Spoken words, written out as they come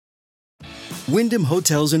Wyndham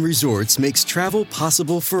Hotels and Resorts makes travel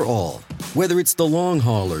possible for all. Whether it's the long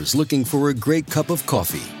haulers looking for a great cup of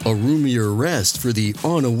coffee, a roomier rest for the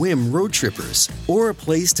on-a-whim road trippers, or a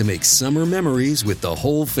place to make summer memories with the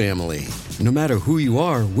whole family. No matter who you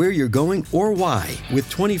are, where you're going, or why, with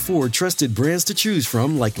 24 trusted brands to choose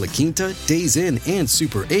from like La Quinta, Days Inn, and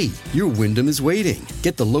Super 8, your Wyndham is waiting.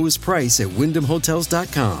 Get the lowest price at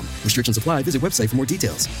WyndhamHotels.com. Restrictions apply. Visit website for more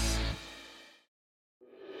details.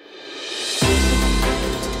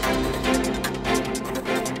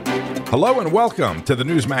 Hello and welcome to the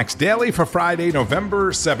Newsmax Daily for Friday,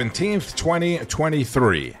 November 17th,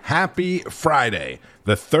 2023. Happy Friday,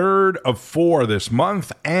 the third of 4 this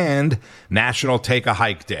month, and National Take a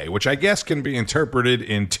Hike Day, which I guess can be interpreted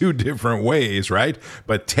in 2 different ways, right?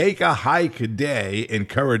 But Take a Hike Day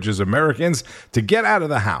encourages Americans to get out of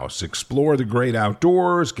the house, explore the great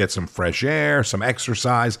outdoors, get some fresh air, some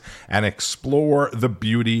exercise, and explore the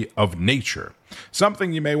beauty of nature.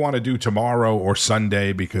 Something you may want to do tomorrow or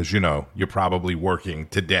Sunday because, you're probably working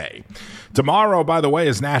today. Tomorrow, by the way,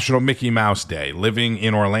 is National Mickey Mouse Day. Living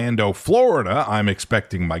in Orlando, Florida, I'm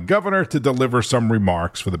expecting my governor to deliver some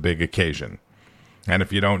remarks for the big occasion. And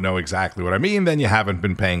if you don't know exactly what I mean, then you haven't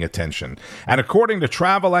been paying attention. And according to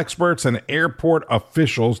travel experts and airport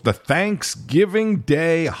officials, the Thanksgiving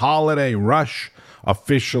Day holiday rush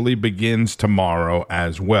officially begins tomorrow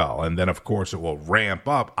as well. And then, of course, it will ramp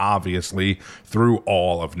up, obviously, through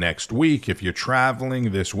all of next week. If you're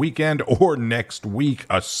traveling this weekend or next week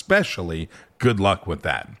especially, good luck with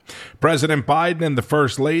that. President Biden and the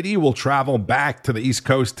First Lady will travel back to the East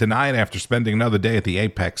Coast tonight after spending another day at the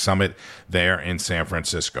APEC summit there in San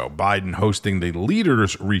Francisco. Biden hosting the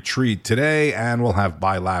Leaders Retreat today and will have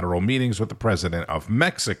bilateral meetings with the President of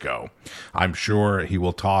Mexico. I'm sure he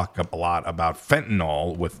will talk a lot about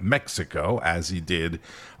fentanyl with Mexico as he did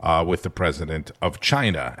with the President of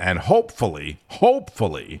China. And hopefully,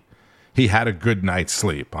 he had a good night's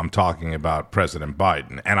sleep. I'm talking about President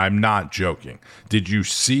Biden, and I'm not joking. Did you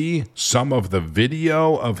see some of the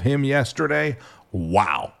video of him yesterday?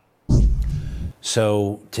 Wow.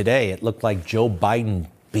 So today it looked like Joe Biden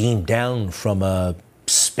beamed down from a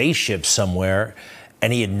spaceship somewhere,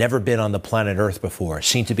 and he had never been on the planet Earth before.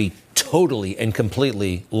 Seemed to be totally and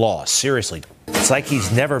completely lost. Seriously. It's like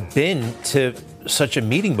he's never been to such a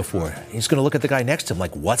meeting before. He's going to look at the guy next to him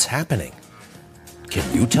like, what's happening?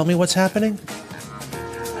 Can you tell me what's happening?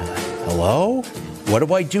 Hello? What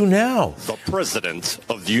do I do now? The President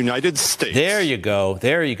of the United States. There you go.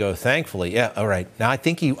 Thankfully. Yeah, all right. Now, I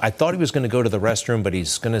thought he was going to go to the restroom, but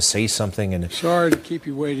he's going to say something. And sorry to keep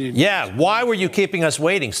you waiting. Yeah, why were you keeping us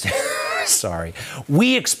waiting? Sorry.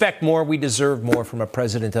 We expect more. We deserve more from a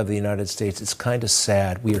President of the United States. It's kind of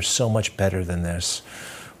sad. We are so much better than this.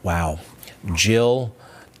 Wow. Jill,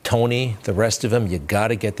 Tony, the rest of them, you got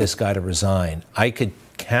to get this guy to resign.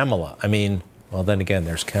 Kamala. Well, then again,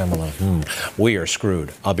 there's Kamala. We are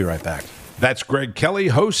screwed. I'll be right back. That's Greg Kelly,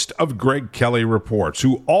 host of Greg Kelly Reports,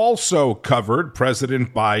 who also covered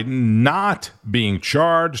President Biden not being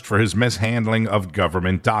charged for his mishandling of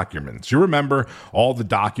government documents. You remember all the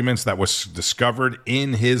documents that was discovered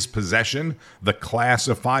in his possession, the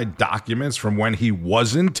classified documents from when he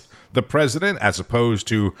wasn't the president, as opposed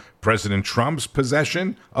to President Trump's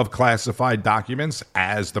possession of classified documents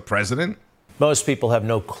as the president? Most people have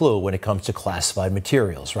no clue when it comes to classified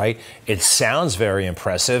materials, right? It sounds very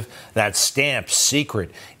impressive. That stamped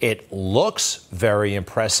secret. It looks very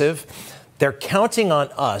impressive. They're counting on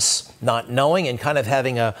us not knowing and kind of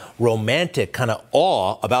having a romantic kind of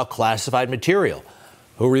awe about classified material.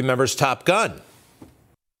 Who remembers Top Gun?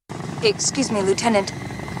 Excuse me, Lieutenant.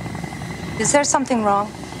 Is there something wrong?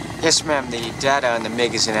 Yes, ma'am. The data on the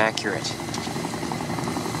MiG is inaccurate.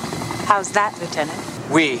 How's that,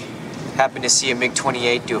 Lieutenant? We happened to see a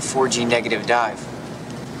MiG-28 do a 4G negative dive.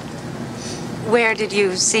 Where did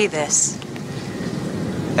you see this?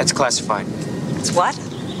 That's classified. It's what?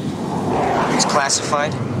 It's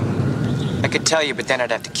classified. I could tell you, but then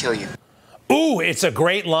I'd have to kill you. Ooh, it's a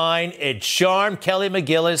great line. It charmed Kelly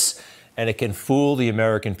McGillis, and it can fool the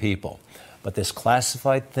American people. But this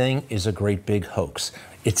classified thing is a great big hoax.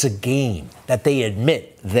 It's a game that they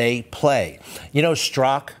admit they play. You know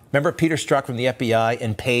Strzok, remember Peter Strzok from the FBI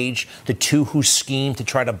and Page, the two who schemed to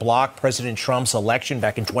try to block President Trump's election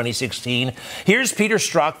back in 2016? Here's Peter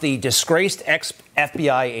Strzok, the disgraced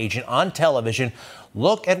ex-FBI agent on television.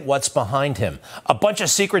 Look at what's behind him. A bunch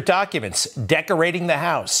of secret documents decorating the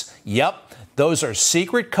House. Yep, those are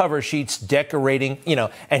secret cover sheets decorating,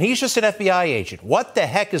 and he's just an FBI agent. What the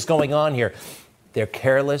heck is going on here? They're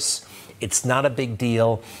careless. It's not a big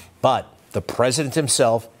deal, but the president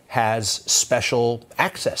himself has special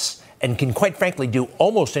access, and can quite frankly do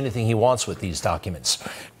almost anything he wants with these documents.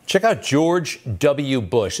 Check out George W.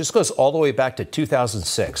 Bush. This goes all the way back to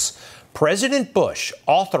 2006. President Bush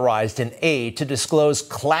authorized an aide to disclose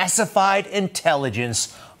classified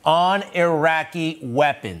intelligence on Iraqi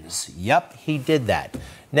weapons. Yep, he did that.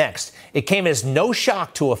 Next, it came as no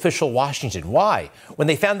shock to official Washington. Why? When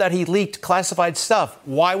they found out he leaked classified stuff,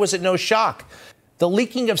 why was it no shock? The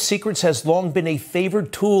leaking of secrets has long been a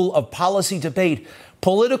favored tool of policy debate,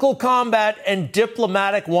 political combat, and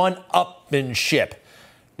diplomatic one-upmanship.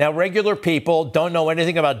 Now, regular people don't know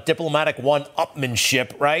anything about diplomatic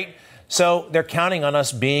one-upmanship, right? So they're counting on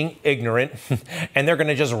us being ignorant, and they're going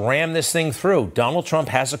to just ram this thing through. Donald Trump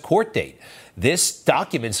has a court date. This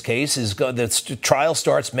documents case the trial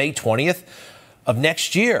starts May 20th of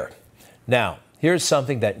next year. Now, here's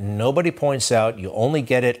something that nobody points out. You only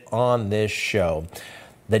get it on this show.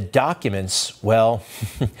 The documents, well,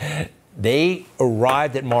 they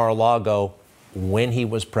arrived at Mar-a-Lago when he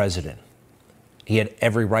was president. He had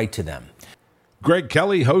every right to them. Greg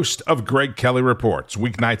Kelly, host of Greg Kelly Reports,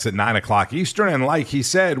 weeknights at 9 o'clock Eastern, and like he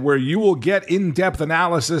said, where you will get in-depth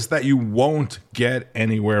analysis that you won't get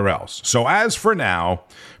anywhere else. So as for now,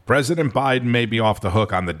 President Biden may be off the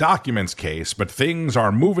hook on the documents case, but things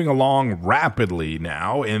are moving along rapidly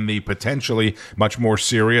now in the potentially much more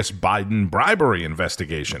serious Biden bribery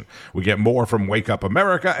investigation. We get more from Wake Up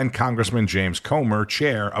America and Congressman James Comer,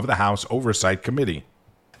 chair of the House Oversight Committee.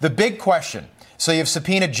 The big question. So you've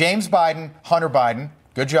subpoenaed James Biden, Hunter Biden.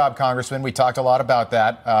 Good job, Congressman. We talked a lot about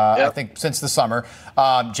that, I think, since the summer.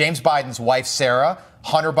 James Biden's wife, Sarah,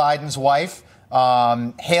 Hunter Biden's wife,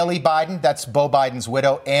 Haley Biden, that's Beau Biden's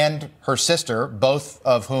widow, and her sister, both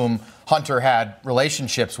of whom Hunter had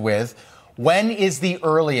relationships with. When is the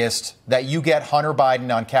earliest that you get Hunter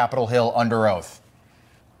Biden on Capitol Hill under oath?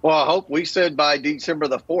 Well, I hope we said by December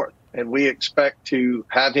the 4th, and we expect to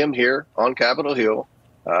have him here on Capitol Hill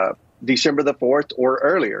December the 4th or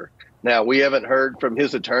earlier. Now, we haven't heard from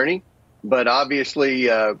his attorney, but obviously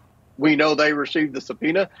we know they received the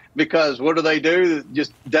subpoena because what do?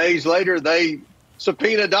 Just days later, they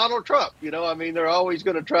subpoena Donald Trump. You know, I mean, they're always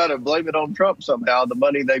going to try to blame it on Trump somehow, the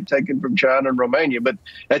money they've taken from China and Romania. But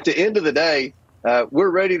at the end of the day, we're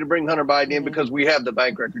ready to bring Hunter Biden in because we have the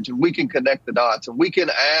bank records and we can connect the dots and we can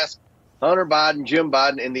ask Hunter Biden, Jim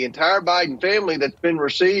Biden, and the entire Biden family that's been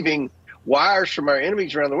receiving wires from our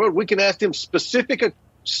enemies around the world. We can ask them specific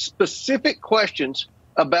questions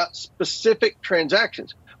about specific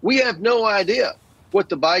transactions. We have no idea what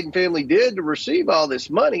the Biden family did to receive all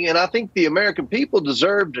this money. And I think the American people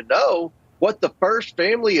deserve to know what the first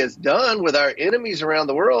family has done with our enemies around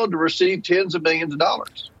the world to receive tens of millions of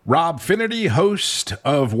dollars. Rob Finnerty, host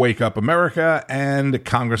of Wake Up America, and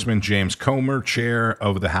Congressman James Comer, chair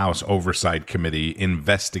of the House Oversight Committee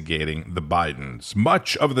investigating the Bidens.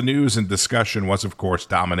 Much of the news and discussion was, of course,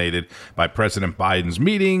 dominated by President Biden's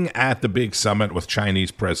meeting at the big summit with Chinese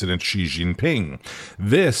President Xi Jinping.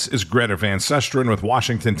 This is Greta Van Susteren with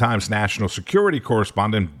Washington Times national security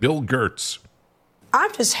correspondent Bill Gertz.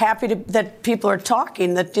 I'm just happy that people are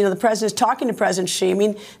talking, that, the president's talking to President Xi. I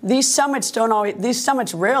mean, these summits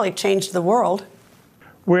rarely change the world.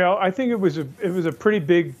 Well, I think it was a pretty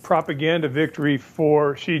big propaganda victory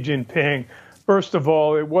for Xi Jinping. First of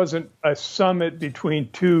all, it wasn't a summit between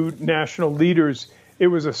two national leaders. It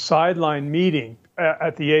was a sideline meeting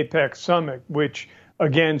at the APEC summit, which,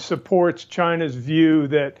 again, supports China's view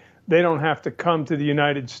that they don't have to come to the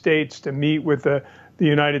United States to meet with the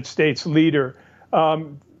United States leader.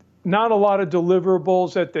 Not a lot of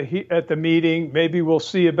deliverables at the meeting. Maybe we'll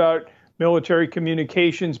see about military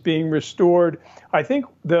communications being restored. I think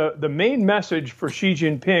the main message for Xi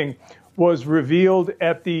Jinping was revealed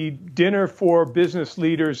at the dinner for business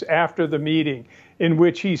leaders after the meeting, in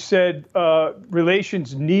which he said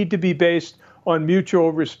relations need to be based on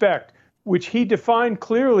mutual respect, which he defined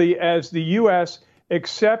clearly as the U.S.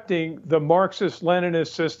 accepting the Marxist-Leninist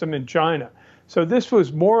system in China. So this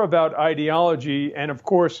was more about ideology and, of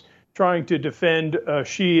course, trying to defend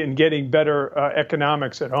Xi and getting better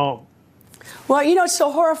economics at home. Well, it's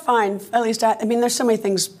so horrifying, at least, I mean, there's so many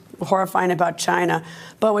things horrifying about China,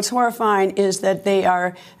 but what's horrifying is that they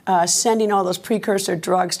are sending all those precursor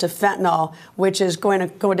drugs to fentanyl, which is going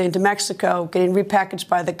into Mexico, getting repackaged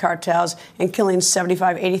by the cartels and killing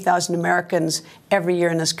 75,000, 80,000 Americans every year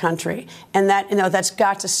in this country. And that, that's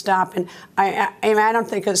got to stop. And I don't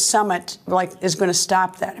think a summit is going to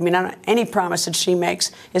stop that. I mean, any promise that she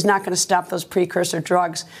makes is not going to stop those precursor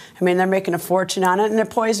drugs. I mean, they're making a fortune on it and they're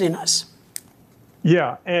poisoning us.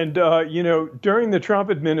 Yeah. And, during the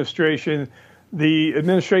Trump administration, the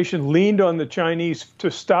administration leaned on the Chinese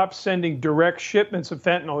to stop sending direct shipments of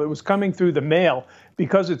fentanyl. It was coming through the mail.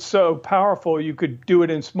 because it's so powerful, you could do it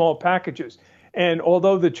in small packages. And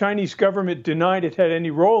although the Chinese government denied it had any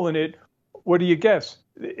role in it, what do you guess?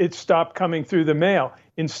 It stopped coming through the mail.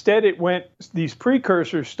 Instead, these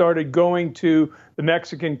precursors started going to the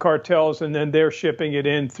Mexican cartels, and then they're shipping it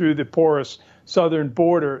in through the porous southern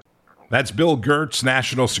border. That's Bill Gertz,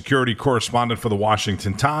 national security correspondent for the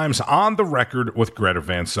Washington Times, on the record with Greta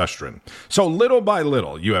Van Susteren. So little by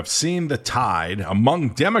little, you have seen the tide among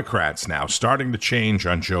Democrats now starting to change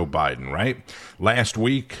on Joe Biden, right? Last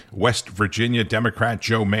week, West Virginia Democrat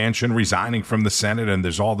Joe Manchin resigning from the Senate, and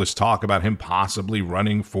there's all this talk about him possibly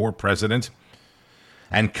running for president.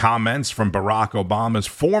 And comments from Barack Obama's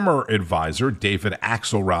former advisor, David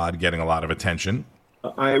Axelrod, getting a lot of attention.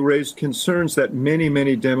 I raised concerns that many,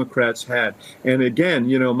 many Democrats had. And again,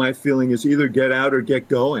 my feeling is either get out or get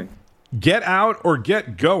going. Get out or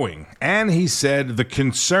get going. And he said the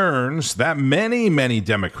concerns that many, many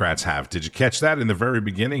Democrats have. Did you catch that in the very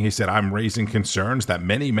beginning? He said, I'm raising concerns that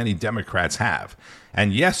many, many Democrats have.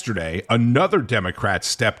 And yesterday, another Democrat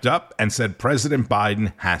stepped up and said President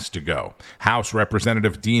Biden has to go. House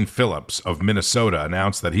Representative Dean Phillips of Minnesota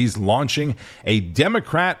announced that he's launching a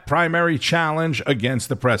Democrat primary challenge against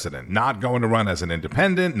the president. Not going to run as an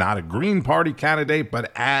independent, not a Green Party candidate, but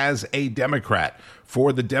as a Democrat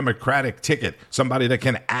for the Democratic ticket, somebody that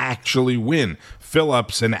can actually win.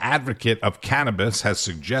 Phillips, an advocate of cannabis, has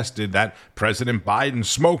suggested that President Biden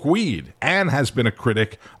smoke weed and has been a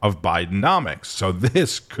critic of Bidenomics. So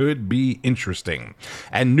this could be interesting.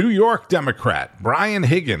 And New York Democrat Brian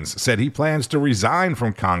Higgins said he plans to resign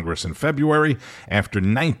from Congress in February after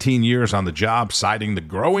 19 years on the job, citing the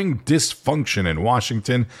growing dysfunction in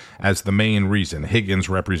Washington as the main reason. Higgins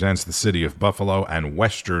represents the city of Buffalo and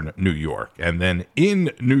Western New York. And then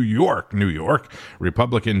in New York,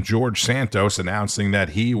 Republican George Santos announcing that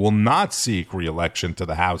he will not seek re-election to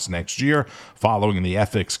the House next year following the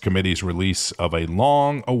Ethics Committee's release of a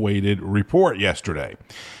long-awaited report yesterday.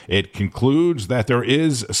 It concludes that there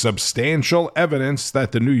is substantial evidence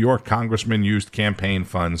that the New York congressman used campaign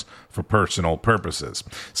funds for personal purposes.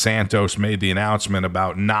 Santos made the announcement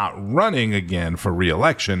about not running again for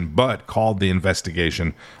re-election, but called the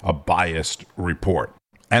investigation a biased report.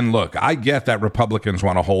 And look, I get that Republicans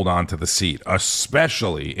want to hold on to the seat,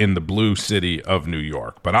 especially in the blue city of New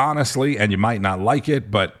York. But honestly, and you might not like it,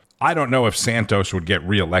 but I don't know if Santos would get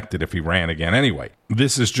reelected if he ran again anyway.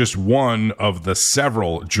 This is just one of the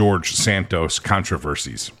several George Santos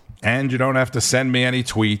controversies. And you don't have to send me any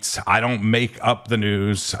tweets. I don't make up the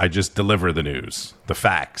news. I just deliver the news. The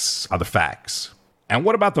facts are the facts. And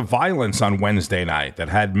what about the violence on Wednesday night that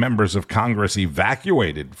had members of Congress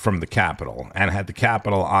evacuated from the Capitol and had the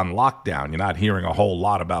Capitol on lockdown? You're not hearing a whole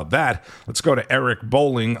lot about that. Let's go to Eric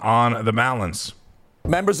Bowling on the balance.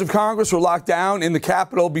 Members of Congress were locked down in the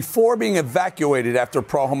Capitol before being evacuated after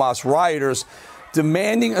pro-Hamas rioters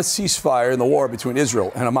demanding a ceasefire in the war between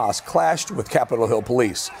Israel and Hamas clashed with Capitol Hill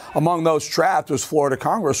police. Among those trapped was Florida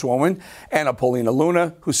Congresswoman Anna Paulina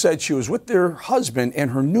Luna, who said she was with her husband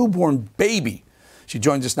and her newborn baby. She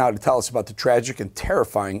joins us now to tell us about the tragic and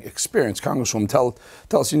terrifying experience. Congresswoman,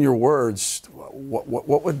 tell us in your words,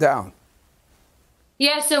 what went down?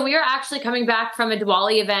 Yeah, so we are actually coming back from a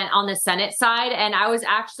Diwali event on the Senate side, and I was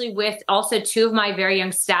actually with also two of my very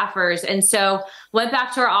young staffers. And so went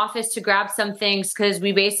back to our office to grab some things because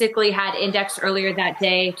we basically had indexed earlier that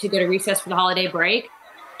day to go to recess for the holiday break.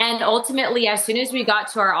 And ultimately, as soon as we got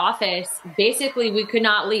to our office, basically we could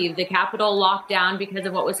not leave. The Capitol locked down because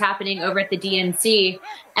of what was happening over at the DNC.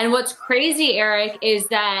 And what's crazy, Eric, is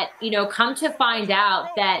that, come to find out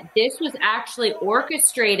that this was actually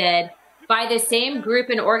orchestrated by the same group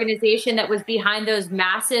and organization that was behind those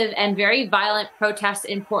massive and very violent protests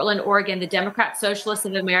in Portland, Oregon, the Democrat Socialists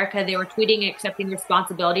of America. They were tweeting and accepting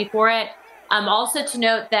responsibility for it. Also to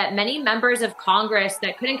note that many members of Congress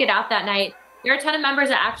that couldn't get out that night, there are a ton of members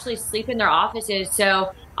that actually sleep in their offices.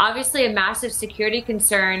 So obviously a massive security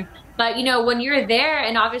concern. But, when you're there,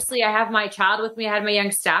 and obviously I have my child with me, I had my young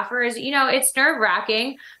staffers, it's nerve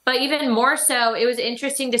wracking. But even more so, it was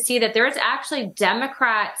interesting to see that there was actually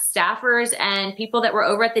Democrat staffers and people that were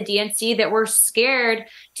over at the DNC that were scared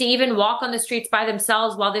to even walk on the streets by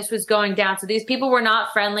themselves while this was going down. So these people were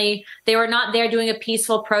not friendly. They were not there doing a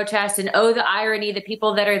peaceful protest. And the irony, the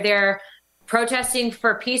people that are there protesting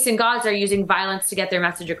for peace and gods are using violence to get their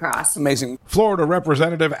message across. Amazing. Florida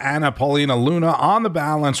Representative Anna Paulina Luna on the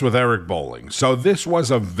balance with Eric Bowling. So this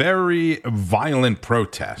was a very violent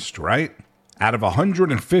protest, right? Out of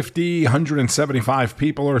 150, 175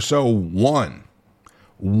 people or so, one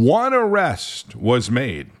arrest was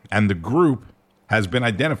made, and the group has been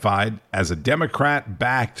identified as a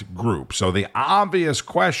Democrat-backed group. So the obvious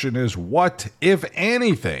question is, what, if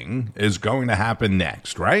anything, is going to happen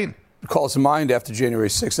next, right? Calls to mind after January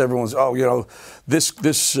 6th. Everyone's,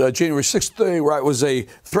 this January 6th thing, right, was a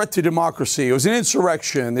threat to democracy. It was an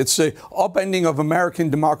insurrection. It's a upending of American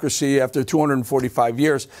democracy after 245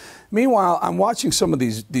 years. Meanwhile, I'm watching some of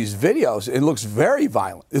these videos. It looks very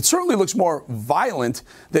violent. It certainly looks more violent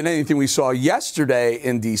than anything we saw yesterday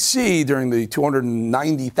in D.C. during the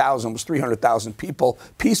 290,000, almost 300,000 people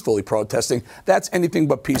peacefully protesting. That's anything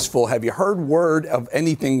but peaceful. Have you heard word of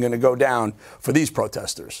anything going to go down for these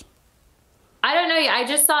protesters? I don't know. I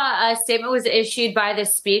just saw a statement was issued by the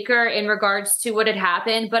speaker in regards to what had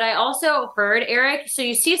happened. But I also heard, Eric, so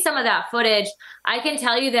you see some of that footage. I can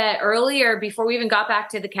tell you that earlier, before we even got back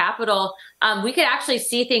to the Capitol, we could actually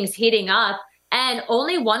see things heating up. And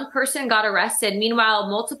only one person got arrested. Meanwhile,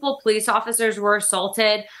 multiple police officers were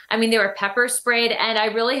assaulted. I mean, they were pepper sprayed. And I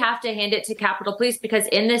really have to hand it to Capitol Police because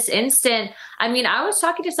in this instant, I mean, I was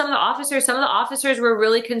talking to some of the officers. Some of the officers were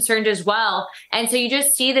really concerned as well. And so you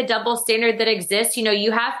just see the double standard that exists. You know,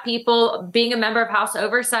 you have people being a member of House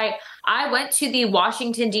Oversight. I went to the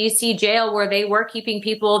Washington, D.C. jail where they were keeping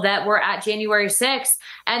people that were at January 6th.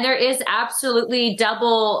 And there is absolutely a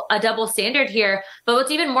double standard here. But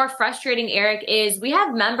what's even more frustrating, Eric, is we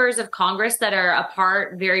have members of Congress that are a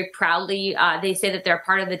part very proudly. They say that they're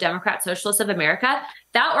part of the Democrat Socialists of America.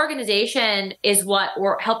 That organization is what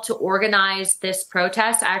helped to organize this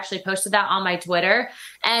protest. I actually posted that on my Twitter.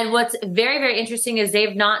 And what's very, very interesting is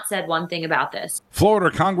they've not said one thing about this.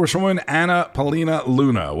 Florida Congresswoman Anna Paulina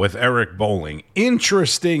Luna with Eric Bolling.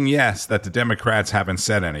 Interesting, yes, that the Democrats haven't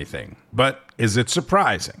said anything. But is it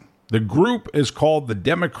surprising? The group is called the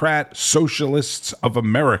Democrat Socialists of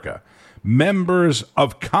America. Members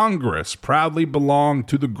of Congress proudly belong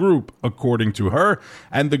to the group, according to her,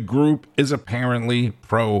 and the group is apparently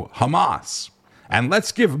pro-Hamas. And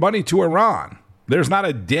let's give money to Iran. There's not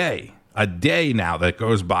a day now that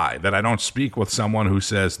goes by that I don't speak with someone who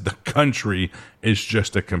says the country is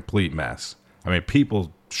just a complete mess. I mean,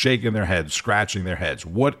 people shaking their heads, scratching their heads.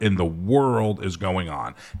 What in the world is going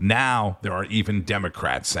on? Now there are even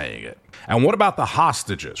Democrats saying it. And what about the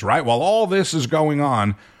hostages, right? While all this is going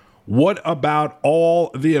on, what about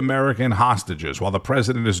all the American hostages? While the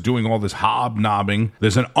president is doing all this hobnobbing,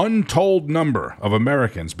 there's an untold number of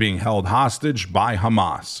Americans being held hostage by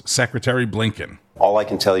Hamas. Secretary Blinken. All I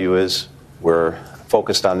can tell you is we're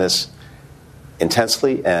focused on this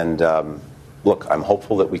intensely, and look, I'm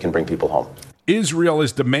hopeful that we can bring people home. Israel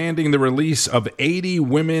is demanding the release of 80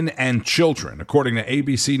 women and children. According to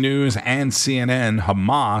ABC News and CNN,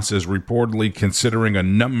 Hamas is reportedly considering a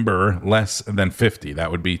number less than 50.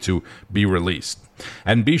 That would be to be released.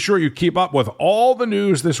 And be sure you keep up with all the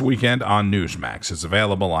news this weekend on Newsmax. It's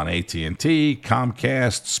available on AT&T,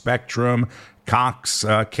 Comcast, Spectrum, Cox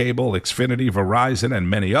Cable, Xfinity, Verizon, and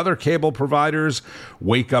many other cable providers.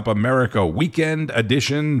 Wake Up America Weekend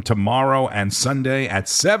Edition tomorrow and Sunday at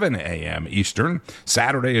 7 a.m. Eastern.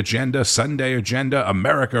 Saturday Agenda, Sunday Agenda,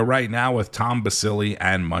 America Right Now with Tom Basili,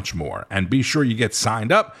 and much more. And be sure you get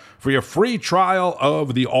signed up for your free trial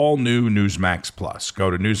of the all-new Newsmax Plus.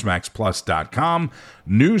 Go to NewsmaxPlus.com,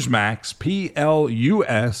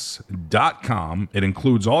 NewsmaxPlus.com. It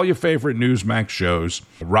includes all your favorite Newsmax shows.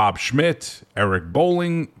 Rob Schmidt, Eric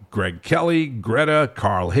Bolling, Greg Kelly, Greta,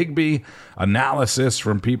 Carl Higbee, analysis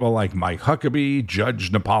from people like Mike Huckabee,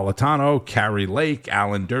 Judge Napolitano, Carrie Lake,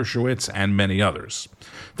 Alan Dershowitz, and many others.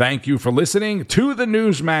 Thank you for listening to the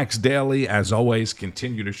Newsmax Daily. As always,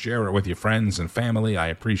 continue to share it with your friends and family. I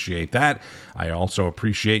appreciate that. I also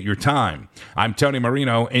appreciate your time. I'm Tony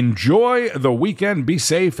Marino. Enjoy the weekend, be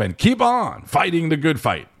safe, and keep on fighting the good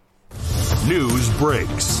fight. News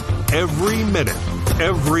breaks every minute,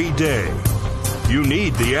 every day. You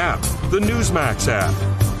need the app, the Newsmax app.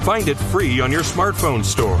 Find it free on your smartphone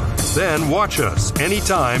store. Then watch us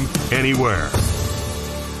anytime, anywhere.